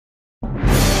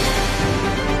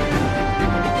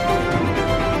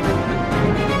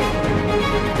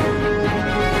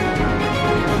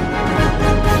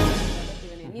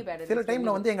bad. சில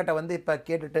டைமில் வந்து எங்கிட்ட வந்து இப்போ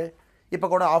கேட்டுட்டு இப்போ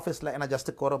கூட ஆஃபீஸில் நான்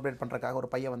ஜஸ்ட்டு கோஆப்ரேட் பண்ணுறதுக்காக ஒரு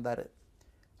பையன் வந்தார்.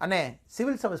 அண்ணே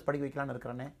சிவில் சர்வீஸ் படிக்க வைக்கலான்னு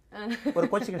இருக்கிறேண்ணே, ஒரு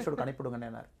கோச்சிங் இன்ஸ்டியூட்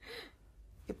அனுப்பிவிடுங்கண்ணே.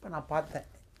 இப்போ நான் பார்த்தேன்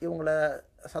இவங்களை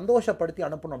சந்தோஷப்படுத்தி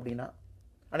அனுப்பணும் அப்படின்னா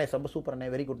அண்ணே ரொம்ப சூப்பர் அண்ணே,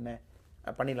 வெரி குட்ண்ணே,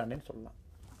 பண்ணிடலான்னேன்னு சொல்லலாம்.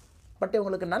 பட்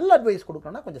இவங்களுக்கு நல்ல அட்வைஸ்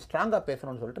கொடுக்கணும்னா கொஞ்சம் ஸ்ட்ராங்காக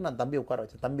பேசணும்னு சொல்லிட்டு நான் தம்பி உட்கார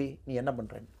வச்சேன். தம்பி நீ என்ன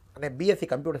பண்ணுறேன்? அண்ணே பிஎஸ்சி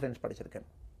கம்ப்யூட்டர் சயின்ஸ் படிச்சிருக்கேன்,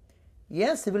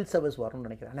 ஏன் சிவில் சர்வீஸ் வரணும்னு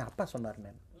நினைக்கிறேன்? அண்ணே அப்பா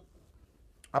சொன்னார்ண்ணே.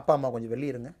 அப்பா அம்மா கொஞ்சம்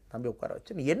வெளியே இருங்க, தம்பி உட்கார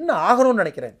வச்சு நீ என்ன ஆகணும்னு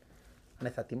நினைக்கிறேன்?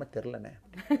 அண்ணே சத்தியமாக தெரிலண்ணே.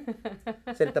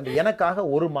 சரி தம்பி, எனக்காக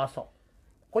ஒரு மாதம்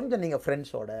கொஞ்சம் நீங்கள்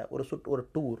ஃப்ரெண்ட்ஸோட ஒரு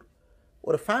டூர்,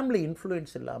 ஒரு ஃபேமிலி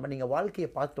இன்ஃப்ளூயன்ஸ் இல்லாமல் நீங்கள்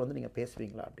வாழ்க்கையை பார்த்துட்டு வந்து நீங்கள்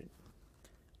பேசுவீங்களா அப்படின்னு.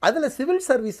 அதில் சிவில்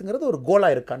சர்வீஸுங்கிறது ஒரு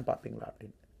கோலாக இருக்கான்னு பார்ப்பீங்களா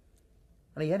அப்படின்னு.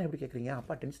 ஆனால் ஏன் எப்படி கேட்குறீங்க?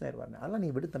 அப்பா டென்ஷன் ஆயிடுவாங்க. அதெல்லாம் நீ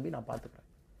விடு தம்பி, நான் பார்த்துக்கிறேன்.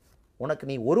 உனக்கு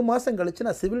நீ ஒரு மாதம் கழித்து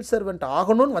நான் சிவில் சர்வெண்ட்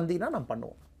ஆகணும்னு வந்தீங்கன்னா நான்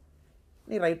பண்ணுவோம்.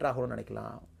 நீ ரைட்டர் ஆகணும்னு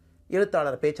நினைக்கலாம்,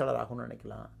 எழுத்தாளர் பேச்சாளர் ஆகணும்னு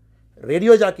நினைக்கலாம்,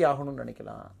 ரேடியோ ஜாக்கி ஆகணும்னு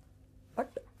நினைக்கலாம்.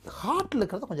 பட் ஹார்ட்டில்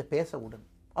இருக்கிறத கொஞ்சம் பேச விடுங்க.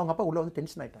 அவங்க அப்பா உள்ளே வந்து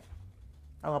டென்ஷன் ஆகிட்டாங்க.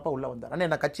 அவங்க அப்பா உள்ளே வந்தார். அண்ணே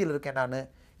நான் கட்சியில் இருக்கேன், நான்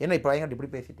என்ன இப்போ எங்கிட்ட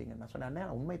இப்படி பேசிட்டீங்க? நான் சொன்னேன் அண்ணே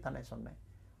நான் உண்மை தானே சொன்னேன்,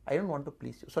 I don't want to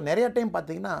please you. So நிறைய டைம்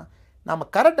பார்த்தீங்கன்னா நம்ம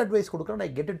கரெக்ட் அட்வைஸ் கொடுக்குறோம்,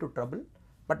 I get in to trouble,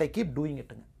 but I keep doing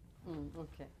இட்டுங்க.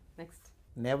 Okay next.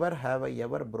 Never have I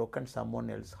ever broken someone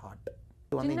else heart.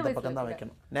 இது வந்து இந்த பக்கம் தான்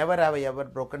வைக்கணும். Never have I ever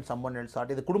broken someone else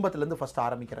heart. இது குடும்பத்திலேருந்து ஃபஸ்ட்டு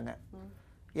ஆரம்பிக்கிறேங்க.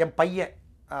 என் பையன்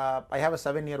ஐ ஹாவ் அ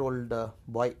 7-year-old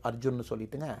பாய் அர்ஜுன்னு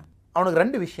சொல்லிட்டுங்க. அவனுக்கு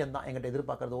 2 விஷயம் தான் எங்கிட்ட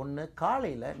எதிர்பார்க்குறது. ஒன்று,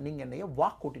 காலையில் நீங்கள் என்னைய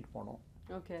வாக் கூட்டிகிட்டு போகணும்.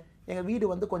 ஓகே. எங்கள் வீடு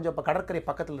வந்து கொஞ்சம் இப்போ கடற்கரை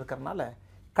பக்கத்தில் இருக்கிறனால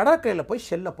கடற்கரையில் போய்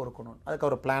ஷெல்லை பொறுக்கணும். அதுக்கு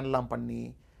ஒரு பிளான்லாம் பண்ணி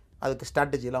அதுக்கு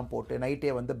ஸ்ட்ராட்டஜிலாம் போட்டு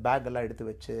நைட்டே வந்து பேக் எல்லாம் எடுத்து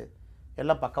வச்சு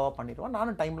எல்லாம் பக்காவாக பண்ணிடுவோம்.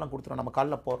 நானும் டைம்லாம் கொடுத்துருவோம். நம்ம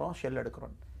காலைல போகிறோம், ஷெல்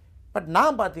எடுக்கிறோம். பட்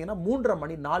நான் பார்த்தீங்கன்னா 3:30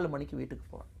 மணி 4 மணிக்கு வீட்டுக்கு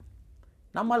போகிறேன்.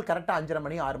 நம்மால் கரெக்டாக 5:30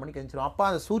 மணி 6 மணிக்கு எழுந்திரிச்சிடும். அப்பா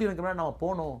அந்த சூரியனுக்கு மேலே நம்ம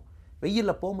போகணும்,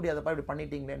 வெயிலில் போக முடியாதப்பா இப்படி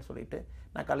பண்ணிட்டீங்களேன்னு சொல்லிட்டு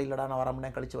நான் காலையிலடா நான் 1/2 மணி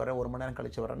நேரம் கழிச்சு வரேன், 1 மணி நேரம்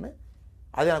கழிச்சு வரேன்னு.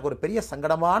 அது எனக்கு ஒரு பெரிய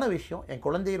சங்கடமான விஷயம். என்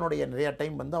குழந்தையினுடைய நிறைய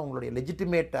டைம் வந்து அவங்களுடைய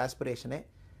லெஜிட்டிமேட் ஆஸ்பிரேஷனே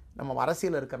நம்ம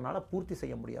அரசியல் இருக்கிறனால பூர்த்தி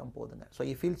செய்ய முடியாமல் போகுதுங்க. ஸோ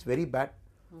இ ஃபீல்ஸ் வெரி பேட்.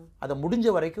 அதை முடிஞ்ச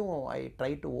வரைக்கும் I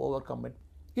try to over come it.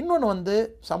 இன்னொன்று வந்து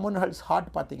சம்மன் ஹெல்ஸ் ஹார்ட்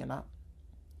பார்த்தீங்கன்னா,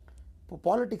 இப்போ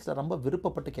பாலிட்டிக்ஸில் ரொம்ப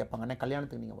விருப்பப்பட்டு கேட்பாங்க,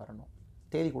 கல்யாணத்துக்கு நீங்கள் வரணும்,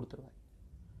 தேதி கொடுத்துருவேன்.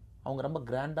 அவங்க ரொம்ப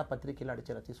கிராண்டாக பத்திரிக்கையில்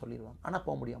அடிச்சு சொல்லிடுவாங்க. ஆனால்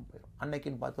போக முடியாமல் போயிடும்.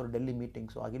 அன்னைக்குன்னு பார்த்து ஒரு டெல்லி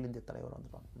மீட்டிங்ஸோ அகில இந்திய தலைவர்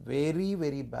வந்துடுவாங்க. Very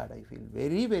very bad. I feel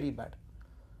very very bad.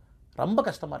 ரொம்ப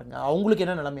கஷ்டமாக இருங்க. அவங்களுக்கு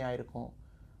என்ன நிலைமையாக இருக்கும்.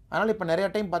 அதனால் இப்போ நிறைய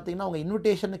டைம் பார்த்தீங்கன்னா அவங்க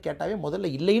இன்விடேஷன் கேட்டாவே முதல்ல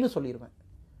இல்லைன்னு சொல்லிடுவேன்.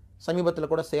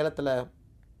 சமீபத்தில் கூட சேலத்தில்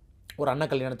ஒரு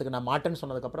அண்ணன் கல்யாணத்துக்கு நான் மாட்டேன்னு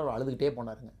சொன்னதுக்கப்புறம் அவர் அழுதுகிட்டே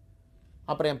போனாருங்க.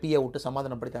 அப்புறம் என் பிஏ விட்டு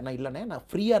சமாதானப்படுத்தாருன்னா, இல்லைண்ணே நான்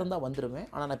ஃப்ரீயாக இருந்தால் வந்துடுவேன்,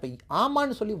 ஆனால் நான் இப்போ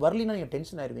ஆமான்னு சொல்லி வரலின்னா நீங்கள்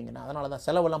டென்ஷன் ஆயிடுவீங்கண்ணா, அதனால தான்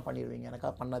செலவெல்லாம் பண்ணிடுவீங்க,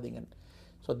 எனக்காக பண்ணாதீங்கன்னு.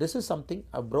 So this is something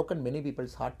I broken many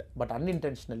people's heart, but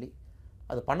unintentionally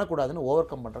அது பண்ணக்கூடாதுன்னு ஓவர்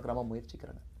கம் பண்ணுறதுக்கு ரொம்ப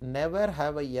முயற்சிக்கிறேங்க. Never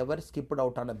have I ever skipped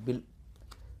out on a bill.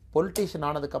 Politician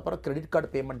ஆனதுக்கப்புறம் கிரெடிட் கார்டு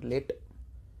பேமெண்ட் லேட்,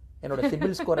 என்னோட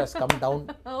CIBIL score has come down.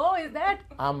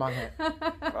 ஆமாங்க,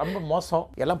 ரொம்ப மோசம்.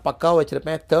 எல்லாம் பக்காவாக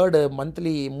வச்சுருப்பேன். 3rd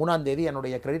மந்த்லி 3ஆம் தேதி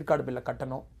என்னுடைய கிரெடிட் கார்டு பில்லை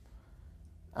கட்டணும்.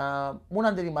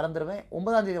 3ஆம் தேதி மறந்துடுவேன்.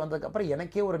 9ஆம் தேதி வந்ததுக்கப்புறம்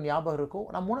எனக்கே ஒரு ஞாபகம் இருக்கும்,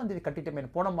 நான் 3ஆம் தேதி கட்டிட்டேன்,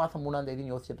 போன மாதம் 3ஆம்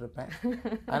தேதின்னு யோசிச்சுட்டு இருப்பேன்.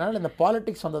 அதனால் இந்த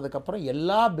பாலிட்டிக்ஸ் வந்ததுக்கப்புறம்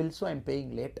எல்லா பில்ஸும் ஐம்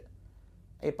பேயிங் லேட்.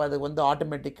 இப்போ அது வந்து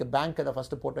ஆட்டோமேட்டிக் பேங்க் அதை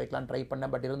ஃபஸ்ட்டு போட்டு வைக்கலான்னு ட்ரை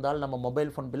பண்ணேன். பட் இருந்தாலும் நம்ம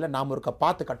மொபைல் ஃபோன் பில்லை நாம் ஒருக்க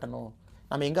பார்த்து கட்டணும்.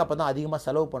 நம்ம எங்கே அப்போ தான் அதிகமாக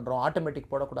செலவு பண்ணுறோம்,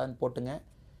 ஆட்டோமேட்டிக் போடக்கூடாதுன்னு போட்டுங்க.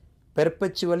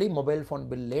 பெர்பெச்சுவலி mobile phone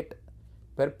bill late,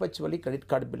 பெர்பெச்சுவலி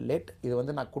credit card bill late. இது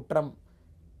வந்து நான்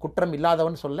குற்றம்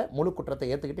இல்லாதவன் சொல்ல முழு குற்றத்தை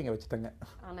ஏற்றுக்கிட்டு இங்கே வச்சுட்டேங்க.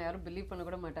 ஆனால் யாரும் பிலீவ் பண்ண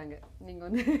கூட மாட்டாங்க நீங்கள்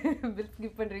வந்து பில்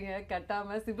ஸ்கிப் பண்ணுறீங்க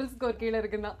கட்டாமல், சிபில் ஸ்கோர் கீழே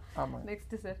இருக்குன்னா. ஆமாம்.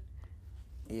 நெக்ஸ்ட் சார்,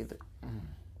 இது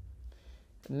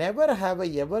never have I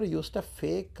ever used a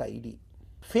fake ID.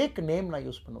 Fake name நான்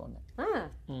யூஸ் பண்ணுவாங்க.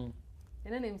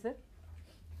 என்ன நேம் சார்?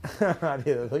 அது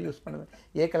ஏதோ யூஸ் பண்ணுவேன்.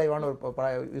 ஏகலைவான ஒரு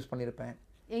யூஸ் பண்ணியிருப்பேன்.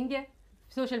 எங்கே?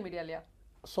 சோஷியல் மீடியாலையா?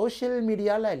 சோஷியல்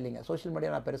மீடியாவில் இல்லைங்க. சோஷியல்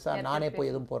மீடியா நான் பெருசாக நானே போய்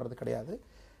எதுவும் போடுறது கிடையாது.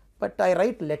 But I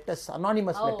right letters,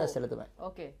 anonymous letters எழுதுவேன்.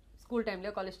 ஓகே. School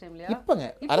டைம்லையோ college டைம்லையோ? இப்போங்க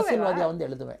அரசியல்வாதியாக வந்து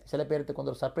எழுதுவேன். சில பேருக்கு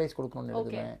வந்து ஒரு சர்ப்ரைஸ் கொடுக்கணும்னு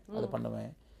எழுதுவேன், அது பண்ணுவேன்.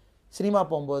 சினிமா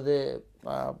போகும்போது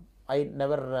ஐ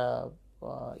நெவர்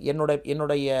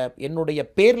என்னுடைய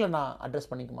பேரில் நான்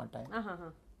அட்ரஸ் பண்ணிக்க மாட்டேன்.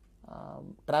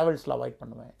 ட்ராவல்ஸில் அவாய்ட்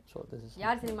பண்ணுவேன். So this is.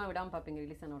 யார் சினிமா விடாமல் பார்ப்பீங்க?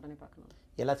 ரிலீஸ் ஆன உடனே பார்க்கணும்.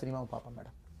 எல்லா சினிமாவும் பார்ப்பேன்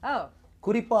மேடம்.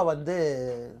 குறிப்பாக வந்து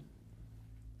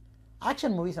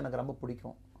ஆக்ஷன் மூவிஸ் எனக்கு ரொம்ப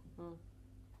பிடிக்கும்.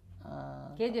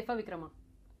 கேஜிஎஃபா விக்ரமா?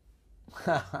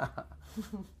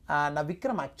 நான்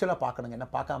விக்ரம் ஆக்சுவலாக பார்க்கணுங்க, என்ன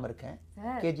பார்க்காம இருக்கேன்.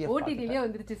 கேஜிஎஃப் ஓடிடிலேயே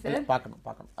வந்துருச்சு சார். பார்க்கணும்.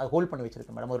 அது ஹோல்ட் பண்ணி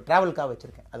வச்சிருக்கேன் மேடம். ஒரு ட்ராவலுக்காக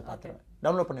வச்சிருக்கேன், அது பார்த்துருவேன்.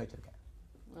 டவுன்லோட் பண்ணி வச்சிருக்கேன்.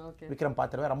 விக்ரம்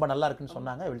பார்த்துருவேன், ரொம்ப நல்லா இருக்குன்னு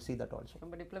சொன்னாங்க. Will see that also.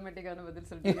 ரொம்ப டிப்ளமேட்டிக்கான பதில்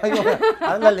சொல்லிட்டீங்க.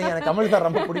 அதெல்லாம் இல்லைங்க, எனக்கு கமல் சார்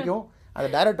ரொம்ப பிடிக்கும், அந்த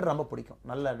டைரக்டர் ரொம்ப பிடிக்கும்,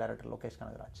 நல்ல டைரக்டர் லோகேஷ்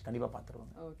கனகராஜ், கண்டிப்பாக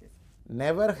பார்த்துருவாங்க. Okay.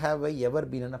 Never have I ever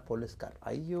been in a police car.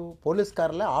 ஐயோ, போலீஸ்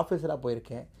காரில் ஆஃபீஸராக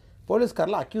போயிருக்கேன், போலீஸ்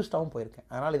காரில் அக்யூஸ்டாகவும் போயிருக்கேன்.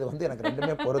 அதனால் இது வந்து எனக்கு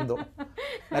ரெண்டுமே பொருந்தும்.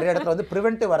 நிறைய இடத்துல வந்து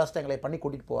ப்ரிவென்டிவ் அரெஸ்ட் எங்களை பண்ணி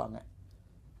கூட்டிகிட்டு போவாங்க.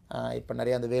 இப்போ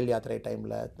நிறைய அந்த வேல் யாத்திரை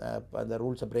டைமில் அந்த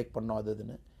ரூல்ஸை பிரேக் பண்ணோம் அது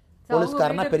இதுன்னு.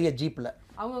 போலீஸ்காரனா பெரிய ஜீப்பில்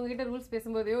அவங்க உங்ககிட்ட ரூல்ஸ்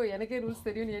பேசும்போதே எனக்கே ரூல்ஸ்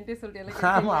தெரியும் என்கிட்ட சொல்லிட்டு.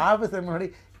 ஆமாம், ஆஃபீஸர் முன்னாடி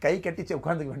கை கட்டிச்சு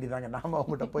உட்காந்துக்க வேண்டியதாங்க. நாம்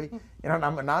அவங்ககிட்ட போய்,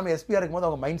 ஏன்னா நாம் எஸ்பியாக இருக்கும்போது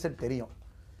அவங்க மைண்ட் செட் தெரியும்.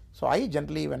 So I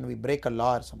generally when we break a law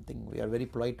or something we are very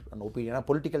polite and opinion. ஏன்னா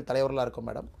பொலிட்டிக்கல் தலைவர்களாக இருக்கும்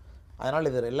மேடம், அதனால்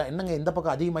இது எல்லாம் என்னங்க இந்த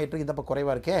பக்கம் அதிகமாகிட்டு இருக்கு, இந்த பக்கம்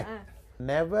குறைவாக இருக்கே.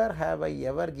 Never have I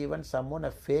ever given some one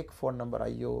a fake phone number.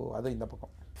 ஐயோ, அது இந்த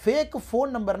பக்கம் ஃபேக்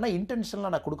ஃபோன் நம்பர்னால்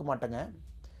இன்டென்ஷனலாக நான் கொடுக்க மாட்டேங்க.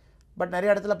 பட்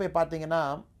நிறைய இடத்துல போய் பார்த்தீங்கன்னா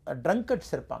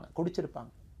ட்ரங்கட்ஸ் இருப்பாங்க,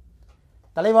 குடிச்சிருப்பாங்க.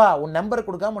 தலைவா உன் நம்பர்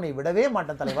கொடுக்காம உன்னை விடவே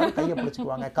மாட்டேன் தலைவா, கையை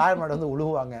பிடிச்சிக்குவாங்க, கார் மேடம் வந்து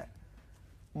உழுவாங்க.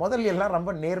 முதல்ல எல்லாம்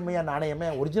ரொம்ப நேர்மையாக நாணயமே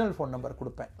ஒரிஜினல் ஃபோன் நம்பர்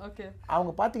கொடுப்பேன்.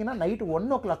 அவங்க பார்த்தீங்கன்னா நைட்டு 1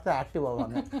 o'clock தான் ஆக்டிவ்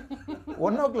ஆவாங்க.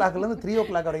 1 o'clockலேருந்து 3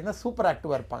 o'clock வரைக்கும் தான் சூப்பர்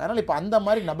ஆக்டிவாக இருப்பாங்க. அதனால் இப்போ அந்த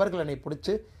மாதிரி நபர்களை என்னை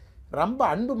பிடிச்சி ரொம்ப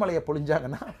அன்பு மலையை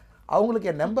பொழிஞ்சாங்கன்னா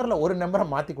அவங்களுக்கு என் நம்பரில் ஒரு நம்பரை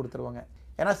மாற்றி கொடுத்துருவாங்க.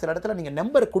 ஏன்னா சில இடத்துல நீங்கள்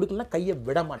நம்பர் கொடுக்கலன்னா கையை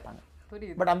விட மாட்டாங்க.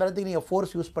 பட் அந்த இடத்துக்கு நீங்கள்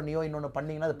ஃபோர்ஸ் யூஸ் பண்ணியோ இன்னொன்று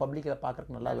பண்ணிங்கன்னா அது பப்ளிக்கில்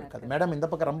பார்க்குறதுக்கு நல்லா இருக்காது. மேடம் இந்த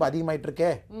பக்கம் ரொம்ப அதிகமாகிட்டு இருக்கே,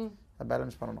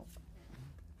 பேலன்ஸ் பண்ணணும்.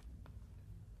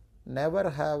 Never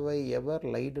have I ever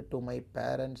laid to my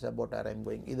parents about or I'm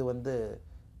going. இது வந்து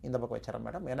இந்த பக்கம் வச்சுறேன்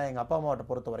மேடம். ஏன்னா எங்கள் அப்பா அம்மாவை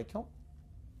பொறுத்த வரைக்கும்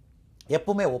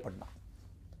எப்பவுமே ஓப்பன் தான்.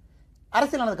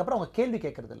 அரசியல் ஆனதுக்கப்புறம் அவங்க கேள்வி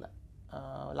கேட்குறது இல்லை.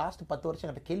 லாஸ்ட் 10 வருஷம்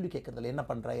என்கிட்ட கேள்வி கேட்குறதில்ல, என்ன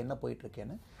பண்ணுற என்ன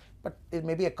போயிட்டுருக்கேன்னு. பட் இது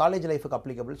மேபி காலேஜ் லைஃபுக்கு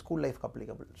அப்ளிகபிள், ஸ்கூல் லைஃப்க்கு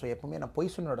அப்ளிகபிள். ஸோ எப்பவுமே நான்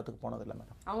பொய் சொன்ன இடத்துக்கு போனதில்லை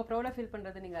மேடம். அவங்க ப்ரௌடாக ஃபீல்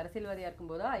பண்ணுறது நீங்கள் அரசியல்வாதியாக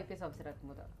இருக்கும்போதா ஐபிஎஸ் ஆஃபீஸராக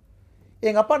இருக்கும்போதா?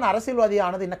 எங்கள் அப்பா நான் அரசியல்வாதி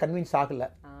ஆனது இன்னும் கன்வின்ஸ் ஆகலை,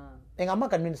 எங்கள் அம்மா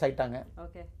கன்வின்ஸ் ஆகிட்டாங்க.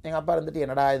 எங்கள் அப்பா இருந்துட்டு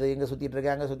என்னடா இது இங்கே சுற்றிட்டு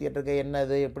இருக்கேன் அங்கே சுற்றிட்டு இருக்கேன்,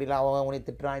 என்னது எப்படிலாம் அவன் உனக்கு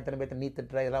திட்டுறான், இத்தனை பேர்த்த நீ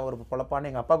திட்டுற, இதெல்லாம் ஒரு பொழப்பான்னு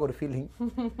எங்கள் அப்பாவுக்கு ஒரு ஃபீலிங்.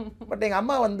 பட் எங்கள்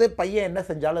அம்மா வந்து பையன் என்ன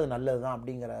செஞ்சாலும் அது நல்லது தான்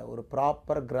அப்படிங்கிற ஒரு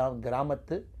ப்ராப்பர்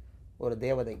கிராமத்து ஒரு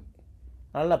தேவதை.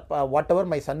 அதனால் what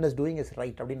ever my son is doing is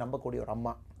right அப்படின்னு நம்பக்கூடிய ஒரு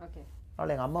அம்மா.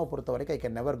 அதனால் எங்கள் அம்மாவை பொறுத்த வரைக்கும் I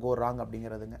can never go wrong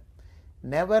அப்படிங்கிறதுங்க.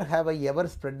 Never have I ever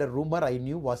spread a rumour I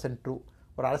knew wasn't true.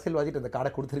 ஒரு அரசியல்வாதிட்டு இந்த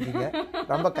கார்டை கொடுத்துருக்கீங்க,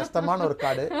 ரொம்ப கஷ்டமான ஒரு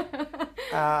கார்டு.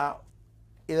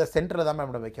 இதை சென்டரில் தான்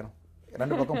மேம் வைக்கணும்,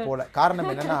 2 பக்கம் போல. காரணம்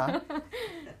என்னென்னா,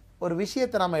 ஒரு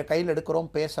விஷயத்தை நம்ம கையில் எடுக்கிறோம்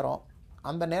பேசுகிறோம்,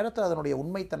 அந்த நேரத்தில் அதனுடைய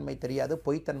உண்மைத்தன்மை தெரியாது,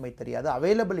 பொய்த்தன்மை தெரியாது,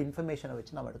 அவைலபிள் இன்ஃபர்மேஷனை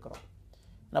வச்சு நம்ம எடுக்கிறோம்.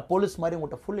 நான் போலீஸ் மாதிரி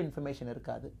உங்கள்கிட்ட ஃபுல் இன்ஃபர்மேஷன்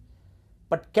இருக்காது,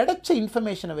 பட் கிடைச்ச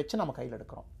இன்ஃபர்மேஷனை வச்சு நம்ம கையில்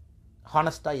எடுக்கிறோம்.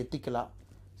 ஹானஸ்ட்டாக எத்திக்கலாக,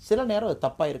 சில நேரம் அது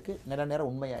தப்பாக இருக்குது, நிறைய நேரம்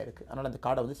உண்மையாக இருக்குது. அதனால் அந்த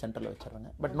கார்டை வந்து சென்டரில்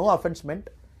வச்சுருங்க. பட் நோ அஃபென்ஸ் மென்ட்,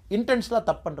 இன்டென்ஷனாக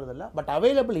தப்பு பண்ணுறதில்ல, பட்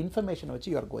அவைலபிள் இன்ஃபர்மேஷனை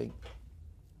வச்சு you are going.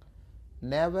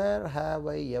 Never have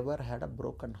I ever had a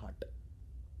broken heart.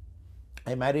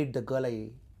 I married the girl I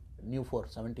knew for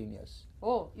 17 years.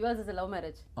 O, yours is a love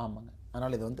marriage. ஆமாங்க.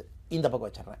 அதனால் இது வந்து இந்த பக்கம்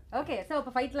வச்சிடுறேன். ஓகே, ஸோ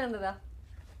அப்போ ஃபைட்லாம் இருந்ததா?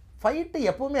 ஃபைட்டு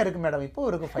எப்பவுமே இருக்கு மேடம், இப்போ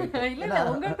இருக்கு ஃபைட். இல்லை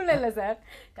உங்களுக்குள்ள இல்லை சார்,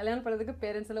 கல்யாணம் பண்ணதுக்கு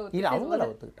பேரண்ட்ஸ் எல்லாம் இல்லை அவங்கள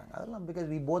ஒத்துக்கிட்டாங்க. அதெல்லாம் because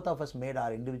we both of as mad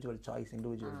R individual choice,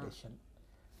 individual decision.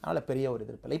 அதனால் பெரிய ஒரு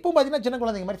இது இருப்பில்லை. இப்போ பார்த்தீங்கன்னா சின்ன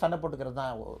குழந்தைங்க மாதிரி சண்டை போட்டுக்கிறது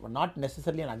தான், not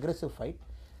necessarily an aggressive fight,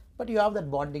 but you have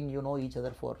that bonding, you know each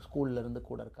other for ஸ்கூல்லேருந்து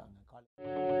கூட இருக்காங்க.